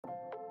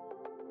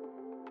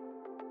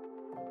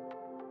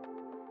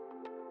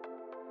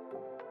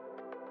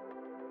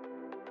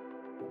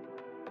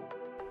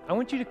I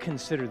want you to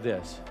consider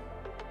this,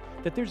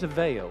 that there's a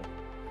veil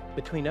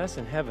between us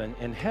and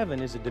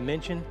heaven is a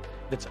dimension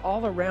that's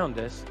all around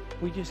us.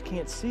 We just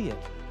can't see it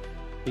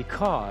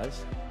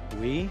because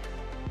we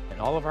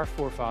and all of our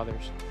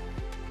forefathers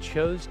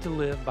chose to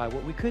live by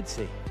what we could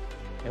see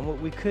and what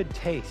we could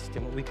taste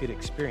and what we could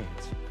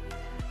experience.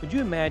 Would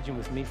you imagine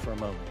with me for a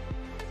moment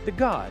that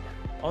God,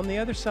 on the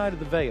other side of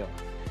the veil,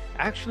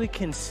 actually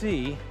can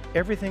see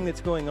everything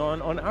that's going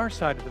on our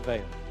side of the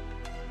veil?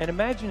 And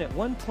imagine at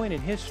one point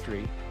in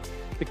history,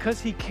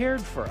 because he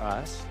cared for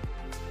us,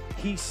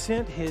 he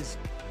sent his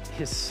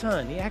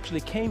son. He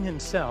actually came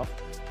himself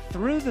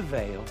through the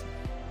veil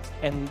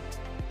and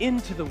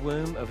into the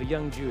womb of a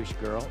young Jewish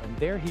girl, and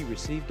there he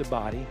received a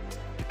body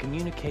to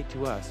communicate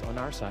to us on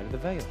our side of the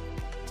veil.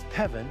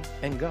 Heaven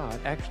and God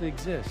actually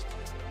exist.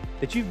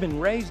 That you've been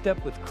raised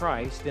up with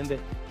Christ and that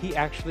he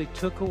actually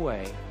took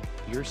away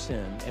your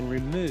sin and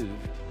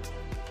removed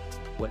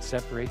what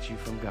separates you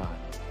from God.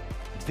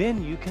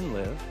 Then you can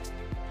live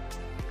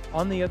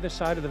on the other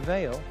side of the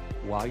veil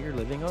while you're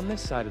living on this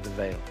side of the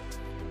veil.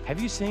 Have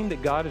you seen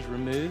that God has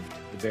removed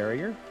the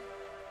barrier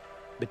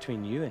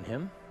between you and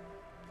him?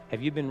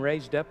 Have you been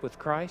raised up with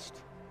Christ?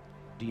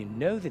 Do you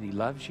know that he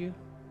loves you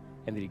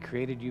and that he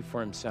created you for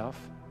himself?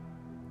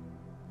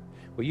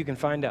 Well, you can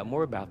find out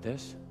more about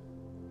this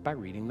by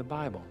reading the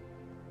Bible.